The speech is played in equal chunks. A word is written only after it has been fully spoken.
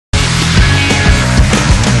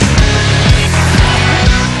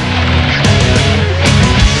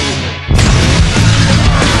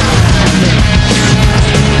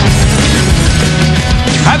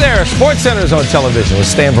SportsCenter is on television with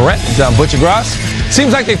Stan Barrett and John Butchergross.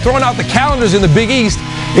 Seems like they've thrown out the calendars in the Big East.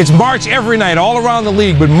 It's March every night all around the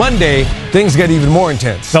league, but Monday, things get even more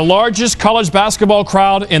intense. The largest college basketball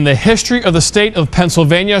crowd in the history of the state of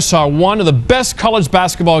Pennsylvania saw one of the best college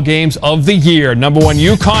basketball games of the year. Number 1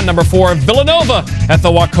 UConn, number 4 Villanova at the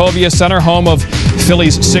Wachovia Center, home of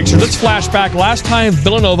Phillies Sixers. Let's flash back. Last time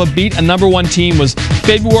Villanova beat a number 1 team was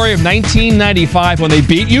February of 1995 when they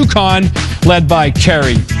beat UConn, led by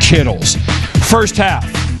Kerry Kittles. First half.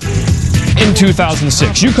 In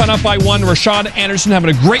 2006, UConn up by 1. Rashad Anderson having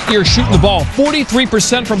a great year shooting the ball.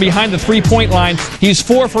 43% from behind the three-point line. He's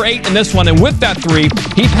 4 for 8 in this one, and with that 3,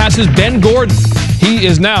 he passes Ben Gordon. He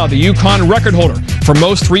is now the UConn record holder for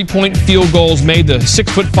most three-point field goals made. The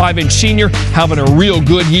 6'5" senior having a real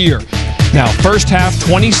good year. Now, first half,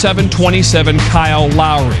 27-27, Kyle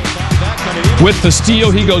Lowry. With the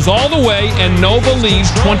steal, he goes all the way, and Nova leads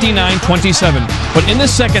 29-27. But in the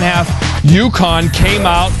second half, UConn came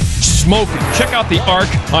out smoking. Check out the arc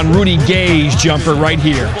on Rudy Gay's jumper right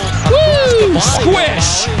here. Woo!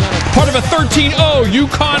 Squish! Part of a 13-0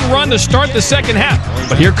 UConn run to start the second half.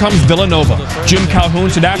 But here comes Villanova. Jim Calhoun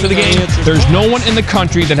said after the game, there's no one in the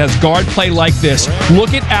country that has guard play like this.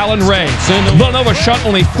 Look at Allen Ray. Villanova shot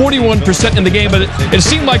only 41% in the game, but it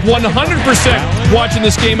seemed like 100% watching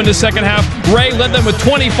this game in the second half. Ray led them with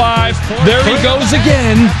 25. There he goes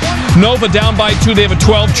again. Nova down by 2. They have a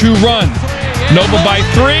 12-2 run. Nova by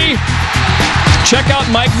 3. Check out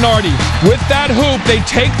Mike Nardi. With that hoop, they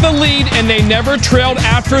take the lead, and they never trailed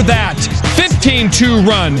after that. 15-2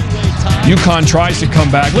 run. UConn tries to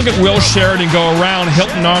come back. Look at Will Sheridan go around.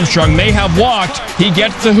 Hilton Armstrong may have walked. He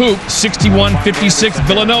gets the hoop. 61-56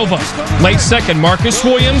 Villanova. Late second, Marcus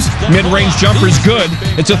Williams. Mid-range jumper's good.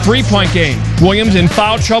 It's a three-point game. Williams in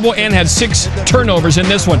foul trouble and had 6 turnovers in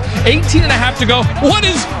this one. 18.5 to go. What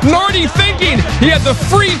is Nardi thinking? He had the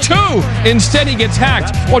free 2. Instead, he gets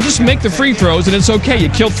hacked. Well, just make the free throws, and it's okay. You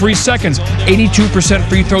killed 3 seconds. 82%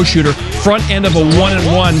 free throw shooter. Front end of a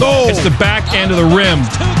 1-and-1. It's the back end of the rim.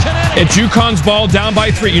 It's UConn's ball down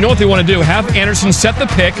by 3. You know what they want to do? Have Anderson set the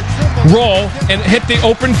pick, roll, and hit the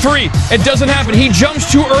open 3. It doesn't happen. He jumps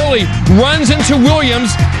too early, runs into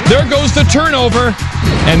Williams. There goes the turnover,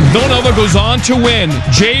 and Villanova goes on to win.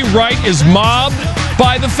 Jay Wright is mobbed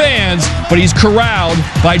by the fans, but he's corralled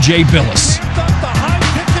by Jay Billis.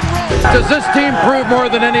 Does this team prove more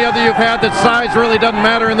than any other you've had that size really doesn't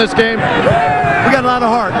matter in this game? We got a lot of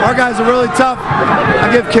heart. Our guys are really tough. I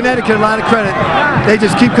give Connecticut a lot of credit. They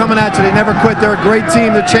just keep coming at you. They never quit. They're a great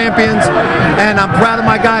team. They're champions. And I'm proud of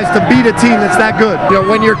my guys to beat a team that's that good. You know,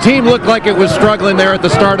 when your team looked like it was struggling there at the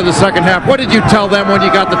start of the second half, what did you tell them when you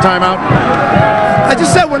got the timeout? I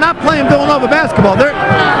just said we're not playing Villanova basketball.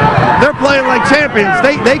 They're playing like champions.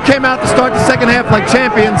 They came out to start the second half like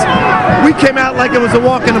champions. We came out like it was a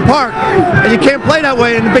walk in the park. And you can't play that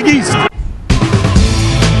way in the Big East.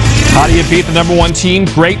 How do you beat the number 1 team?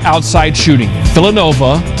 Great outside shooting.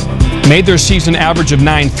 Villanova made their season average of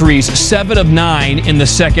 9 threes, 7 of 9 in the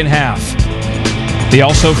second half. They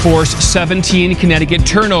also forced 17 Connecticut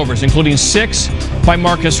turnovers, including 6 by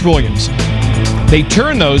Marcus Williams. They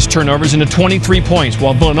turned those turnovers into 23 points,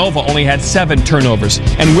 while Villanova only had 7 turnovers.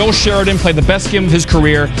 And Will Sheridan played the best game of his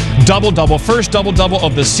career, double-double, first double-double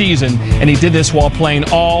of the season, and he did this while playing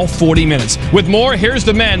all 40 minutes. With more, here's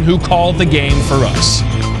the men who called the game for us.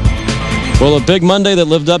 Well, a big Monday that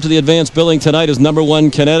lived up to the advanced billing tonight is number 1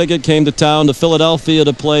 Connecticut came to town to Philadelphia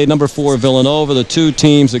to play number 4 Villanova. The two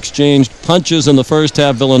teams exchanged punches in the first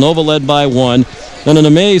half. Villanova led by 1. Then an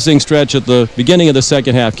amazing stretch at the beginning of the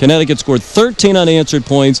second half. Connecticut scored 13 unanswered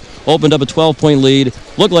points, opened up a 12-point lead.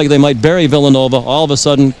 Looked like they might bury Villanova. All of a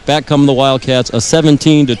sudden, back come the Wildcats, a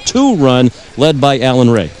 17-2 run led by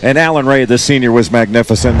Allen Ray. And Allen Ray, the senior, was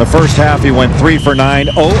magnificent. In the first half, he went 3 for 9,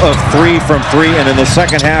 0 of 3 from 3. And in the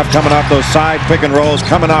second half, coming off those side pick and rolls,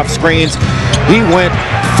 coming off screens, he went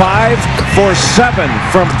 5 for 7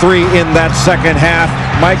 from 3 in that second half.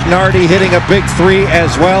 Mike Nardi hitting a big 3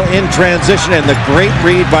 as well in transition, and the great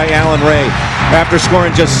read by Allen Ray. After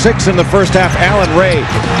scoring just 6 in the first half, Allen Ray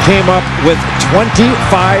came up with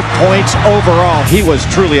 25 points overall. He was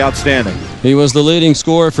truly outstanding. He was the leading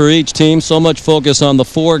scorer for each team. So much focus on the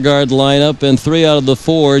 4-guard lineup, and 3 out of the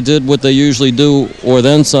 4 did what they usually do, or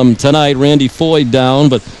then some tonight. Randy Foyd down,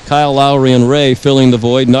 but Kyle Lowry and Ray filling the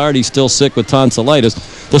void. Nardi still sick with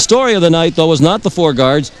tonsillitis. The story of the night, though, was not the 4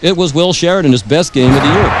 guards. It was Will Sheridan, his best game of the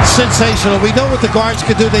year. Sensational. We know what the guards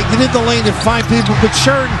could do. They get in the lane and find people, but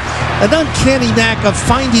Sheridan, an uncanny knack of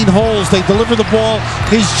finding holes. They deliver the ball.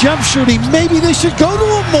 His jump shooting, maybe they should go to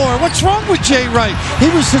him more. What's wrong with Jay Wright? He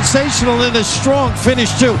was sensational in a strong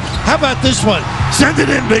finish, too. How about this one? Send it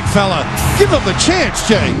in, big fella. Give him a chance,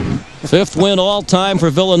 Jay. Fifth win all-time for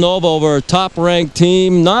Villanova over a top-ranked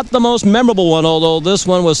team. Not the most memorable one, although this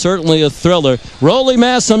one was certainly a thriller. Rolly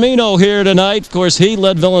Massimino here tonight. Of course, he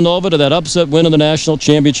led Villanova to that upset win in the national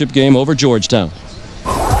championship game over Georgetown.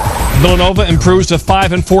 Villanova improves to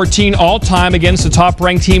 5-14 all-time against the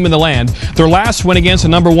top-ranked team in the land. Their last win against a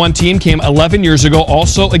 #1 team came 11 years ago,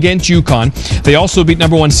 also against UConn. They also beat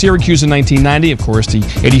 #1 Syracuse in 1990, of course, the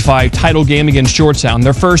 '85 title game against Georgetown.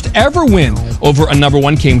 Their first ever win over a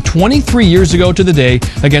 #1 came 23 years ago to the day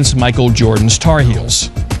against Michael Jordan's Tar Heels.